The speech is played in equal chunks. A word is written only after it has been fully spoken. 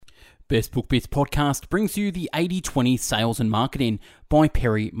Best Book Bits podcast brings you the 80/20 Sales and Marketing by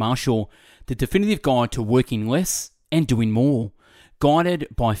Perry Marshall, the definitive guide to working less and doing more. Guided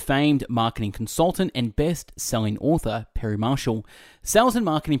by famed marketing consultant and best-selling author Perry Marshall, sales and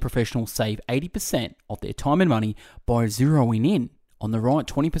marketing professionals save 80% of their time and money by zeroing in on the right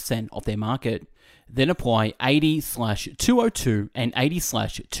 20% of their market. Then apply 80/202 and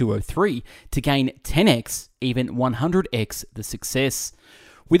 80/203 to gain 10x, even 100x the success.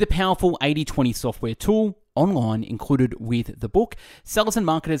 With a powerful 80/20 software tool online included with the book, sellers and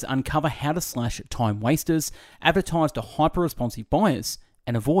marketers uncover how to slash time wasters, advertise to hyper-responsive buyers,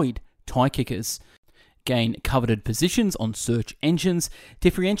 and avoid tie kickers. Gain coveted positions on search engines,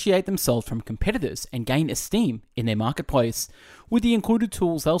 differentiate themselves from competitors, and gain esteem in their marketplace. With the included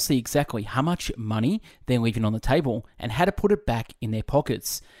tools, they'll see exactly how much money they're leaving on the table and how to put it back in their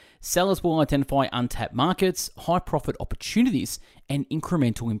pockets. Sellers will identify untapped markets, high profit opportunities, and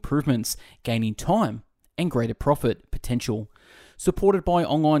incremental improvements, gaining time and greater profit potential. Supported by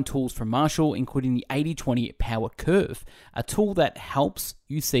online tools from Marshall, including the 80/20 Power Curve, a tool that helps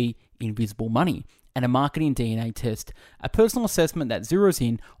you see invisible money, and a marketing DNA test, a personal assessment that zeroes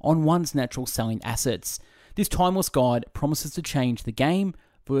in on one's natural selling assets. This timeless guide promises to change the game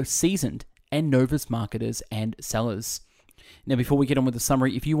for seasoned and novice marketers and sellers. Now, before we get on with the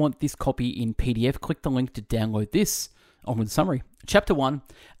summary, if you want this copy in PDF, click the link to download this. On with the summary. Chapter 1,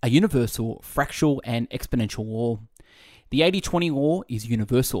 a universal, fractal, and exponential law. The 80/20 law is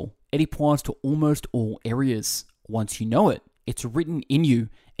universal. It applies to almost all areas. Once you know it, it's written in you,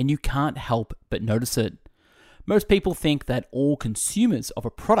 and you can't help but notice it. Most people think that all consumers of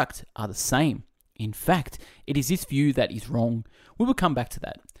a product are the same. In fact, it is this view that is wrong. We will come back to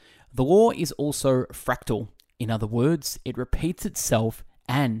that. The law is also fractal. In other words, it repeats itself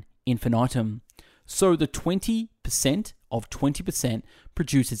ad infinitum. So the 20% of 20%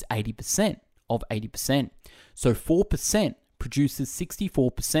 produces 80% of 80%. So 4% produces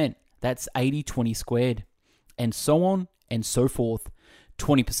 64%. That's 80/20 squared. And so on and so forth.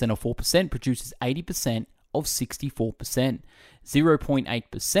 20% of 4% produces 80% of 64%.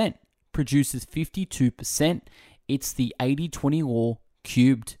 0.8% produces 52%. It's the 80/20 law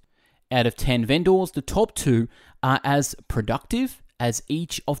cubed. Out of 10 vendors, the top 2 are as productive as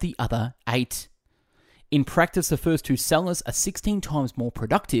each of the other 8. In practice, the first 2 sellers are 16 times more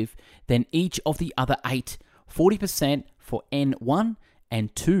productive than each of the other 8, 40% for N1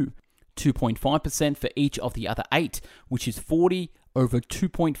 and 2, 2.5% for each of the other 8, which is 40 over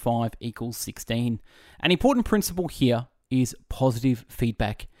 2.5 equals 16. An important principle here is positive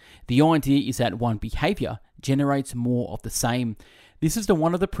feedback. The idea is that one behavior generates more of the same. This is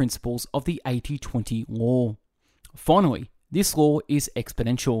one of the principles of the 80/20 law. Finally, this law is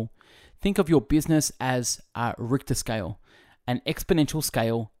exponential. Think of your business as a Richter scale, an exponential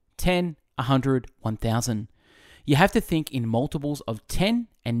scale, 10, 100, 1000. You have to think in multiples of 10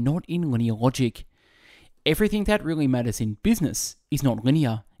 and not in linear logic. Everything that really matters in business is not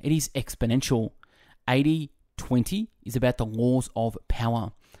linear, it is exponential. 80/20 is about the laws of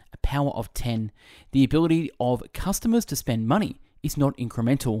power, a power of 10. The ability of customers to spend money is not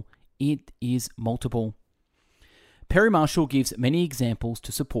incremental, it is multiple. Perry Marshall gives many examples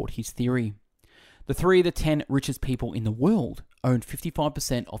to support his theory. The 3 of the 10 richest people in the world own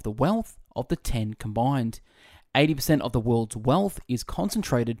 55% of the wealth of the 10 combined. 80% of the world's wealth is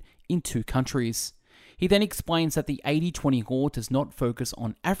concentrated in 2 countries. He then explains that the 80/20 law does not focus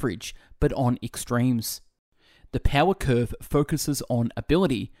on average, but on extremes. The power curve focuses on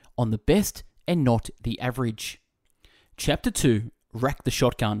ability, on the best and not the average. Chapter 2, Rack the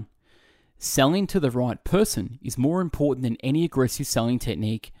Shotgun. Selling to the right person is more important than any aggressive selling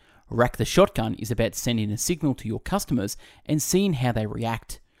technique. Rack the Shotgun is about sending a signal to your customers and seeing how they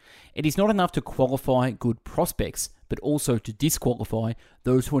react. It is not enough to qualify good prospects, but also to disqualify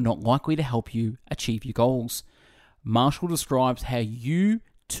those who are not likely to help you achieve your goals. Marshall describes how you,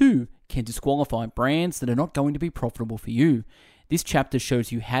 too, can disqualify brands that are not going to be profitable for you. This chapter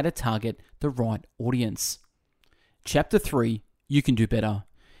shows you how to target the right audience. Chapter 3, You Can Do Better.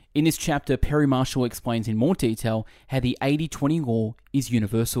 In this chapter, Perry Marshall explains in more detail how the 80/20 law is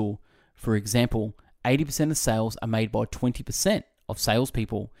universal. For example, 80% of sales are made by 20% of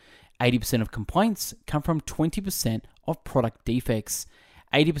salespeople. 80% of complaints come from 20% of product defects.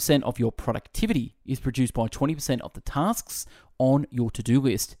 80% of your productivity is produced by 20% of the tasks on your to-do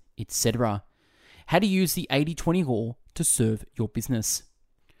list, etc. How to use the 80/20 law to serve your business.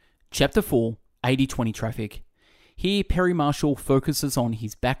 Chapter 4, 80/20 Traffic. Here, Perry Marshall focuses on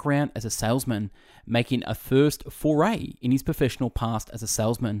his background as a salesman, making a first foray in his professional past as a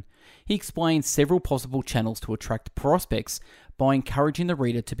salesman. He explains several possible channels to attract prospects by encouraging the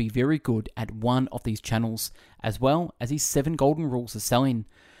reader to be very good at one of these channels, as well as his 7 golden rules of selling.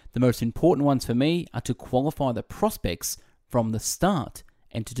 The most important ones for me are to qualify the prospects from the start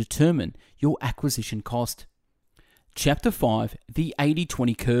and to determine your acquisition cost. Chapter 5, the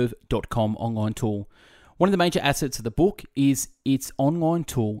 8020curve.com online tool. One of the major assets of the book is its online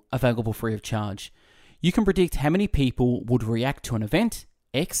tool available free of charge. You can predict how many people would react to an event,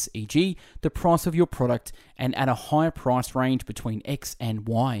 X, e.g., the price of your product, and at a higher price range between X and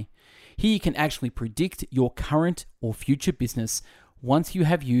Y. Here you can actually predict your current or future business once you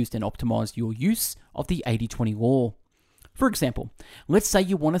have used and optimized your use of the 80-20 law. For example, let's say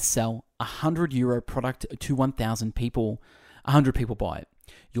you want to sell a €100 product to 1,000 people. 100 people buy it.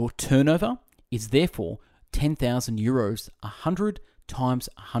 Your turnover is therefore €10,000, 100 times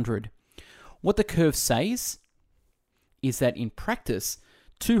 100. What the curve says is that in practice,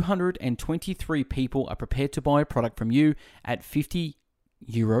 223 people are prepared to buy a product from you at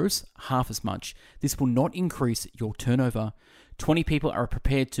 €50, half as much. This will not increase your turnover. 20 people are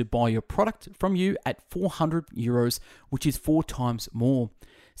prepared to buy your product from you at €400, which is 4 times more.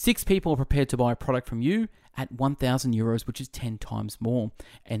 6 people are prepared to buy a product from you at €1,000, which is 10 times more.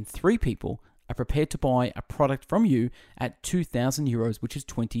 And 3 people are prepared to buy a product from you at €2,000, which is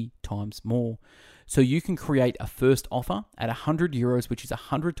 20 times more. So you can create a first offer at €100, which is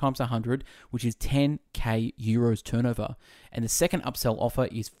 100 times 100, which is 10k euros turnover. And the second upsell offer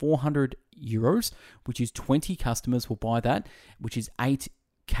is €400, which is 20 customers will buy that, which is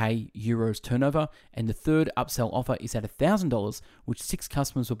 8k euros turnover. And the third upsell offer is at $1,000, which 6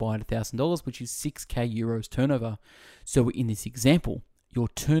 customers will buy at $1,000, which is 6k euros turnover. So in this example, your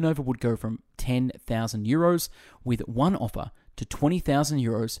turnover would go from €10,000 with 1 offer to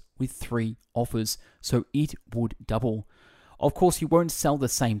 €20,000 with 3 offers, so it would double. Of course, you won't sell the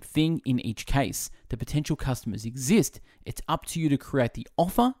same thing in each case. The potential customers exist. It's up to you to create the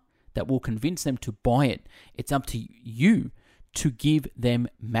offer that will convince them to buy it. It's up to you to give them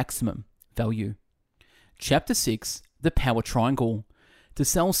maximum value. Chapter 6, the power triangle. To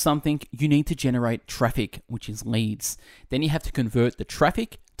sell something, you need to generate traffic, which is leads. Then you have to convert the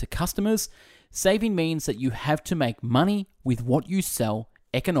traffic to customers. Saving means that you have to make money with what you sell,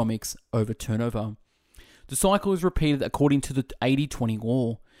 economics over turnover. The cycle is repeated according to the 80-20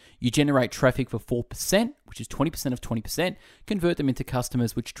 law. You generate traffic for 4%, which is 20% of 20%, convert them into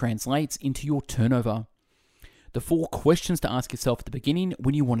customers, which translates into your turnover. The 4 questions to ask yourself at the beginning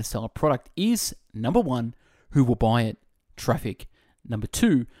when you want to sell a product is, number 1, who will buy it? Traffic. Number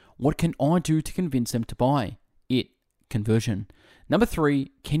 2, what can I do to convince them to buy it? Conversion. Number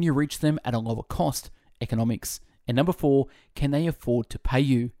 3, can you reach them at a lower cost? Economics. And number 4, can they afford to pay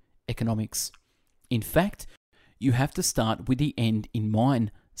you? Economics. In fact, you have to start with the end in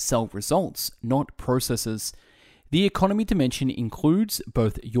mind. Sell results, not processes. The economy dimension includes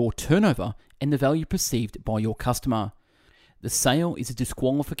both your turnover and the value perceived by your customer. The sale is a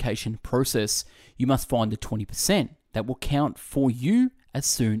disqualification process. You must find the 20% that will count for you as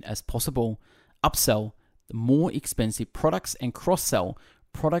soon as possible. Upsell, the more expensive products, and cross-sell,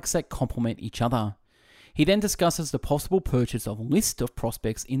 products that complement each other. He then discusses the possible purchase of a list of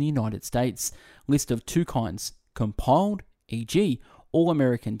prospects in the United States. List of 2 kinds, compiled, e.g.,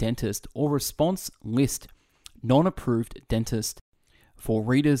 All-American Dentist, or response list, non-approved dentist. For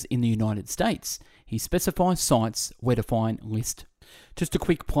readers in the United States, he specifies sites where to find list. Just a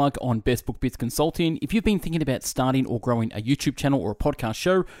quick plug on Best Book Bits Consulting. If you've been thinking about starting or growing a YouTube channel or a podcast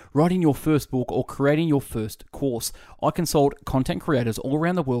show, writing your first book, or creating your first course, I consult content creators all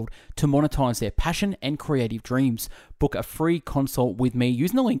around the world to monetize their passion and creative dreams. Book a free consult with me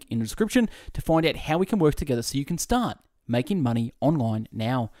using the link in the description to find out how we can work together so you can start making money online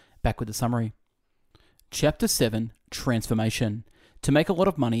now. Back with the summary. Chapter 7, Transformation. To make a lot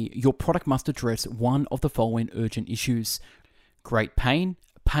of money, your product must address one of the following urgent issues: great pain,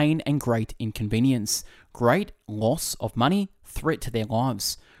 pain and great inconvenience; great loss of money, threat to their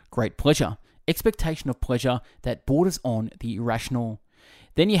lives; great pleasure, expectation of pleasure that borders on the irrational.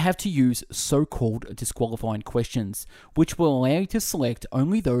 Then you have to use so-called disqualifying questions, which will allow you to select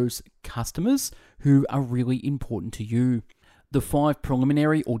only those customers who are really important to you. The 5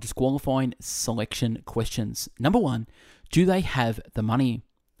 preliminary or disqualifying selection questions. Number 1, do they have the money?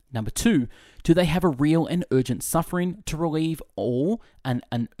 Number 2, do they have a real and urgent suffering to relieve or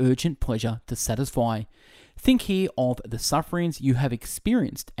an urgent pleasure to satisfy? Think here of the sufferings you have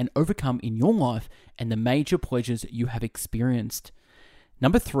experienced and overcome in your life and the major pleasures you have experienced.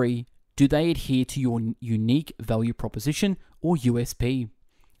 Number 3, do they adhere to your unique value proposition or USP?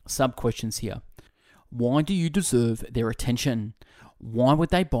 Sub-questions here. Why do you deserve their attention? Why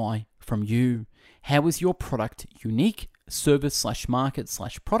would they buy from you? How is your product unique,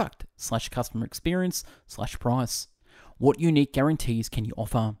 service/market/product/customer experience/price. What unique guarantees can you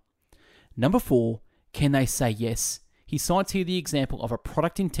offer? Number 4, can they say yes? He cites here the example of a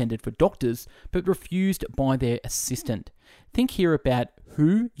product intended for doctors but refused by their assistant. Think here about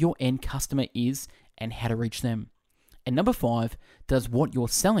who your end customer is and how to reach them. And number 5, does what you're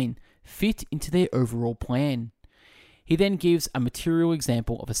selling fit into their overall plan? He then gives a material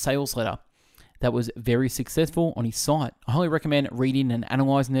example of a sales letter that was very successful on his site. I highly recommend reading and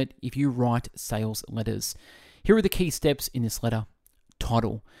analyzing it if you write sales letters. Here are the key steps in this letter.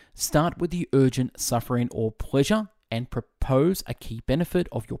 Title: start with the urgent suffering or pleasure and propose a key benefit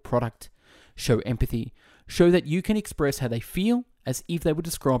of your product. Show empathy. Show that you can express how they feel as if they were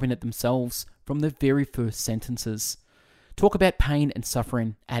describing it themselves from the very first sentences. Talk about pain and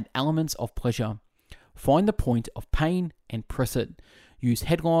suffering. Add elements of pleasure. Find the point of pain and press it. Use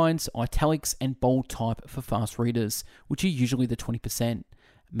headlines, italics, and bold type for fast readers, which are usually the 20%.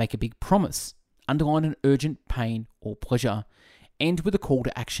 Make a big promise. Underline an urgent pain or pleasure. End with a call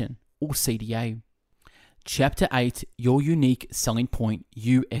to action, or CTA. Chapter 8, Your Unique Selling Point,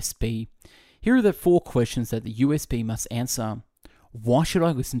 USP. Here are the 4 questions that the USP must answer. Why should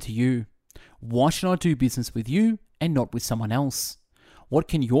I listen to you? Why should I do business with you and not with someone else? What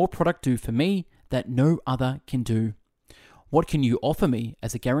can your product do for me that no other can do? What can you offer me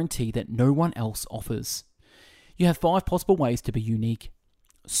as a guarantee that no one else offers? You have 5 possible ways to be unique.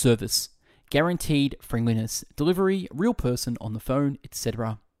 Service: guaranteed friendliness, delivery, real person on the phone,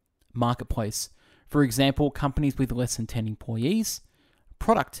 etc. Marketplace: for example, companies with less than 10 employees.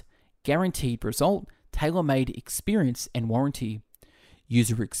 Product: guaranteed result, tailor-made experience and warranty.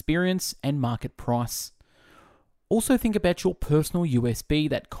 User experience and market price. Also think about your personal USP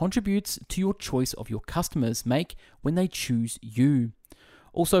that contributes to your choice of your customers make when they choose you.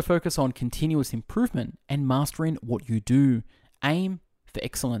 Also focus on continuous improvement and mastering what you do. Aim for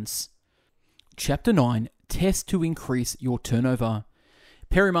excellence. Chapter 9, Test to increase your turnover.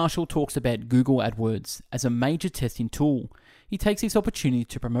 Perry Marshall talks about Google AdWords as a major testing tool. He takes this opportunity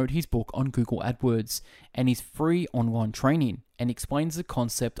to promote his book on Google AdWords and his free online training and explains the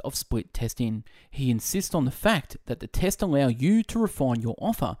concept of split testing. He insists on the fact that the tests allow you to refine your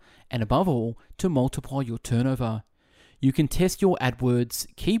offer and above all, to multiply your turnover. You can test your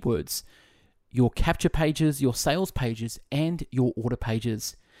AdWords keywords, your capture pages, your sales pages, and your order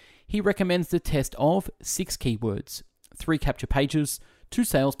pages. He recommends the test of 6 keywords, 3 capture pages, 2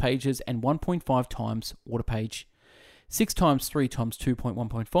 sales pages, and 1.5 times order page. 6 times 3 times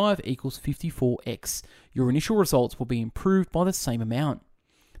 2.1.5 equals 54x. Your initial results will be improved by the same amount.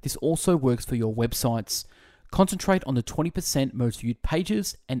 This also works for your websites. Concentrate on the 20% most viewed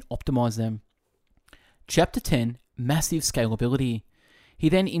pages and optimize them. Chapter 10, Massive Scalability. He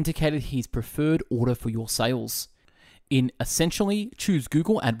then indicated his preferred order for your sales. In essentially, choose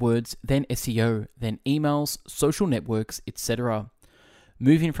Google AdWords, then SEO, then emails, social networks, etc.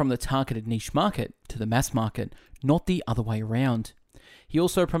 Moving from the targeted niche market to the mass market, not the other way around. He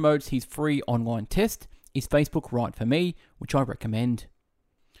also promotes his free online test, Is Facebook Right For Me?, which I recommend.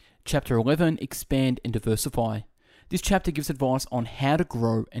 Chapter 11, Expand and Diversify. This chapter gives advice on how to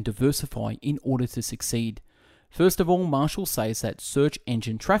grow and diversify in order to succeed. First of all, Marshall says that search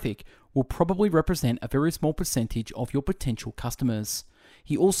engine traffic will probably represent a very small percentage of your potential customers.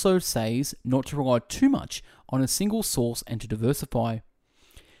 He also says not to rely too much on a single source and to diversify.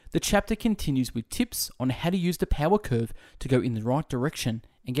 The chapter continues with tips on how to use the power curve to go in the right direction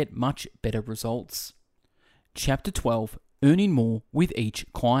and get much better results. Chapter 12, Earning More with Each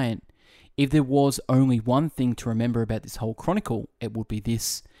Client. If there was only one thing to remember about this whole chronicle, it would be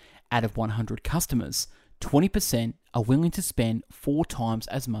this. Out of 100 customers, 20% are willing to spend 4 times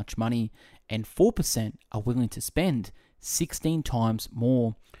as much money, and 4% are willing to spend 16 times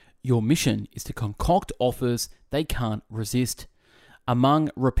more. Your mission is to concoct offers they can't resist. Among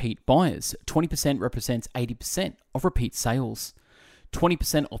repeat buyers, 20% represents 80% of repeat sales.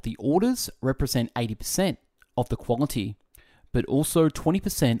 20% of the orders represent 80% of the quality, but also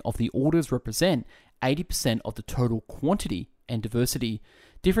 20% of the orders represent 80% of the total quantity and diversity,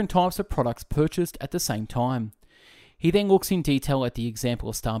 different types of products purchased at the same time. He then looks in detail at the example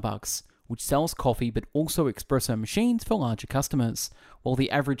of Starbucks, which sells coffee but also espresso machines for larger customers. While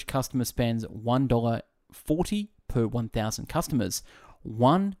the average customer spends $1.40 per 1,000 customers,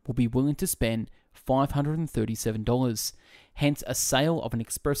 one will be willing to spend $537, hence a sale of an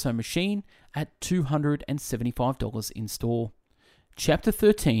espresso machine at $275 in store. Chapter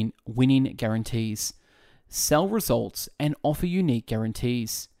 13, Winning Guarantees. Sell results and offer unique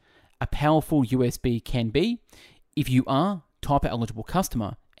guarantees. A powerful USB can be, if you are type eligible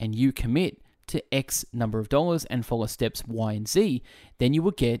customer and you commit to X number of dollars and follow steps Y and Z, then you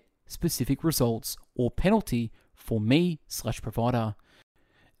will get specific results or penalty for me/provider.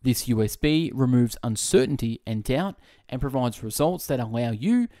 This USB removes uncertainty and doubt and provides results that allow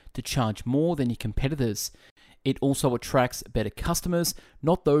you to charge more than your competitors. It also attracts better customers,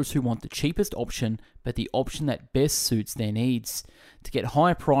 not those who want the cheapest option, but the option that best suits their needs. To get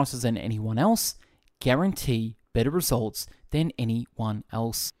higher prices than anyone else, guarantee better results than anyone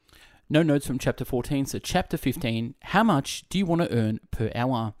else. No notes from chapter 14, so chapter 15, how much do you want to earn per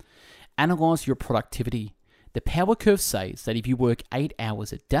hour? Analyze your productivity. The power curve says that if you work 8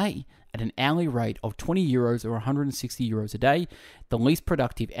 hours a day at an hourly rate of 20 euros or 160 euros a day, the least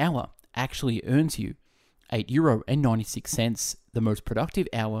productive hour actually earns you €8.96. The most productive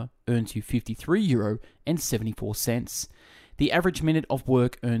hour earns you €53.74. The average minute of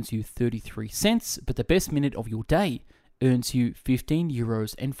work earns you 33 cents, but the best minute of your day earns you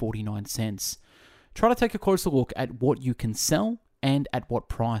 €15.49. Try to take a closer look at what you can sell and at what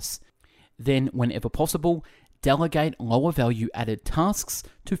price. Then, whenever possible, delegate lower value added tasks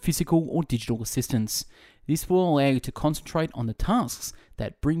to physical or digital assistants. This will allow you to concentrate on the tasks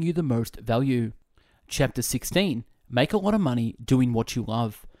that bring you the most value. Chapter 16. Make a lot of money doing what you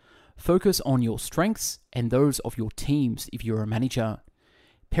love. Focus on your strengths and those of your teams if you're a manager.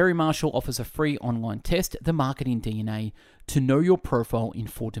 Perry Marshall offers a free online test, The Marketing DNA, to know your profile in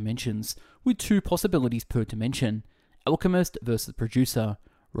 4 dimensions, with 2 possibilities per dimension: alchemist versus producer,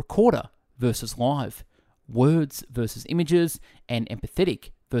 recorder versus live, words versus images, and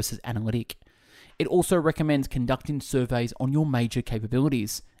empathetic versus analytic. It also recommends conducting surveys on your major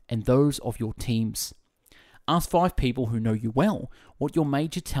capabilities and those of your teams. Ask 5 people who know you well what your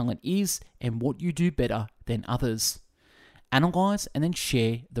major talent is and what you do better than others. Analyze and then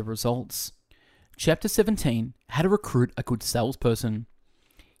share the results. Chapter 17, How to Recruit a Good Salesperson.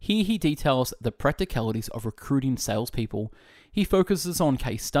 Here he details the practicalities of recruiting salespeople. He focuses on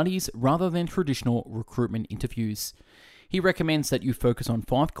case studies rather than traditional recruitment interviews. He recommends that you focus on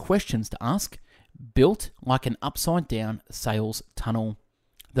 5 questions to ask, built like an upside-down sales tunnel.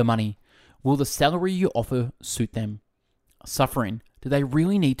 The money. Will the salary you offer suit them? Suffering. Do they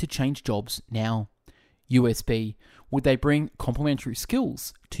really need to change jobs now? USB. Would they bring complementary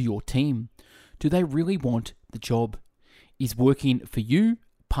skills to your team? Do they really want the job? Is working for you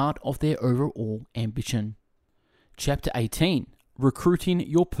part of their overall ambition? Chapter 18. Recruiting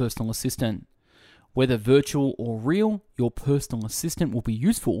your personal assistant. Whether virtual or real, your personal assistant will be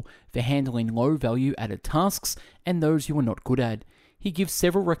useful for handling low value added tasks and those you are not good at. He gives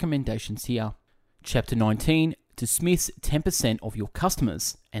several recommendations here. Chapter 19. Dismiss 10% of your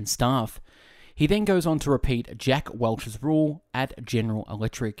customers and staff. He then goes on to repeat Jack Welch's rule at General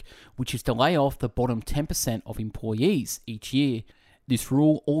Electric, which is to lay off the bottom 10% of employees each year. This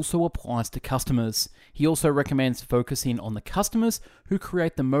rule also applies to customers. He also recommends focusing on the customers who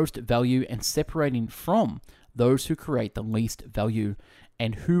create the most value and separating from those who create the least value,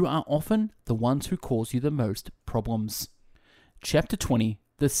 and who are often the ones who cause you the most problems. Chapter 20,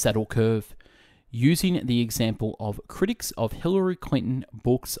 The Saddle Curve. Using the example of critics of Hillary Clinton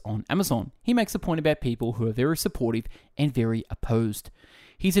books on Amazon, he makes a point about people who are very supportive and very opposed.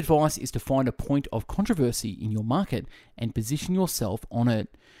 His advice is to find a point of controversy in your market and position yourself on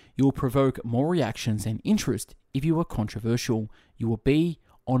it. You will provoke more reactions and interest if you are controversial. You will be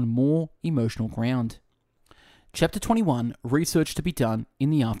on more emotional ground. Chapter 21, Research to be done in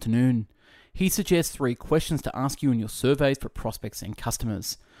the afternoon. He suggests 3 questions to ask you in your surveys for prospects and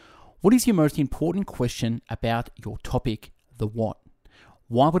customers. What is your most important question about your topic? The what?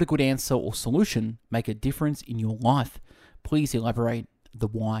 Why would a good answer or solution make a difference in your life? Please elaborate. The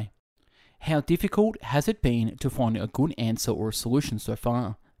why. How difficult has it been to find a good answer or a solution so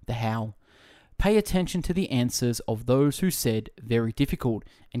far? The how. Pay attention to the answers of those who said very difficult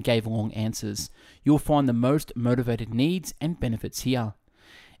and gave long answers. You'll find the most motivated needs and benefits here.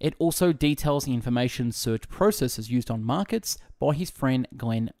 It also details the information search processes used on markets by his friend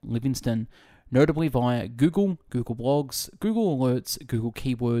Glenn Livingston, notably via Google, Google Blogs, Google Alerts, Google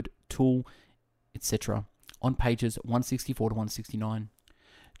Keyword Tool, etc. on pages 164 to 169.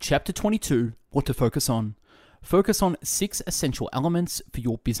 Chapter 22, What to Focus on. Focus on 6 essential elements for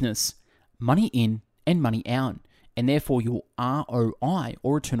your business: money in and money out, and therefore your ROI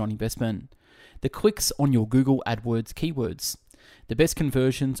or return on investment. The clicks on your Google AdWords keywords. The best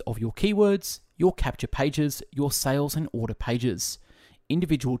conversions of your keywords, your capture pages, your sales and order pages.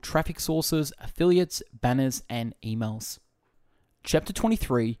 Individual traffic sources, affiliates, banners, and emails. Chapter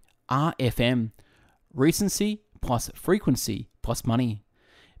 23, RFM. Recency plus frequency plus money.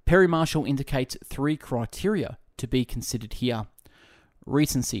 Perry Marshall indicates 3 criteria to be considered here.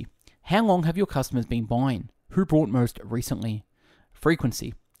 Recency. How long have your customers been buying? Who bought most recently?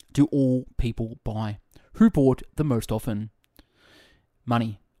 Frequency. Do all people buy? Who bought the most often?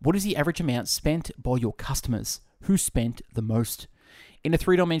 Money. What is the average amount spent by your customers? Who spent the most? In a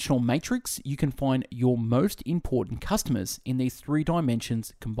three-dimensional matrix, you can find your most important customers in these 3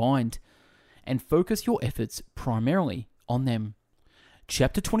 dimensions combined and focus your efforts primarily on them.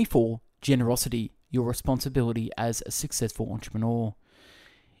 Chapter 24, Generosity, your responsibility as a successful entrepreneur.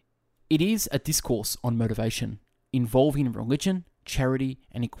 It is a discourse on motivation, involving religion, charity,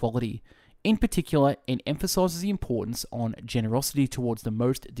 and equality. In particular, it emphasizes the importance on generosity towards the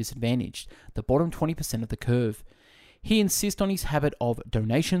most disadvantaged, the bottom 20% of the curve. He insists on his habit of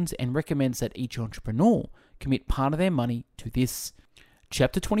donations and recommends that each entrepreneur commit part of their money to this.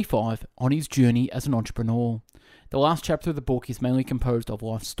 Chapter 25, on his journey as an entrepreneur. The last chapter of the book is mainly composed of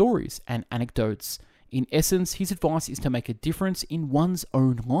life stories and anecdotes. In essence, his advice is to make a difference in one's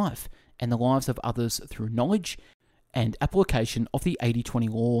own life and the lives of others through knowledge and application of the 80-20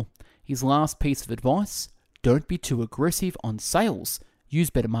 law. His last piece of advice, don't be too aggressive on sales, use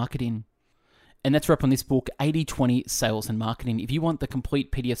better marketing. And that's a wrap on this book, 80-20 Sales and Marketing. If you want the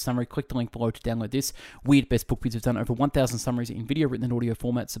complete PDF summary, click the link below to download this. We at Best Book Bids have done over 1,000 summaries in video, written, and audio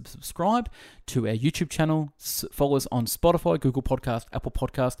format. Subscribe to our YouTube channel, follow us on Spotify, Google Podcast, Apple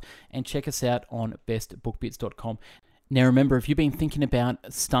Podcast, and check us out on bestbookbids.com. Now remember, if you've been thinking about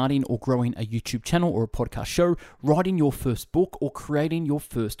starting or growing a YouTube channel or a podcast show, writing your first book, or creating your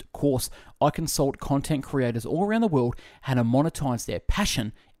first course, I consult content creators all around the world how to monetize their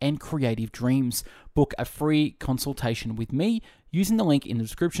passion and creative dreams. Book a free consultation with me using the link in the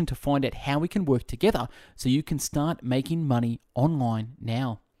description to find out how we can work together so you can start making money online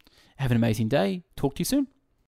now. Have an amazing day. Talk to you soon.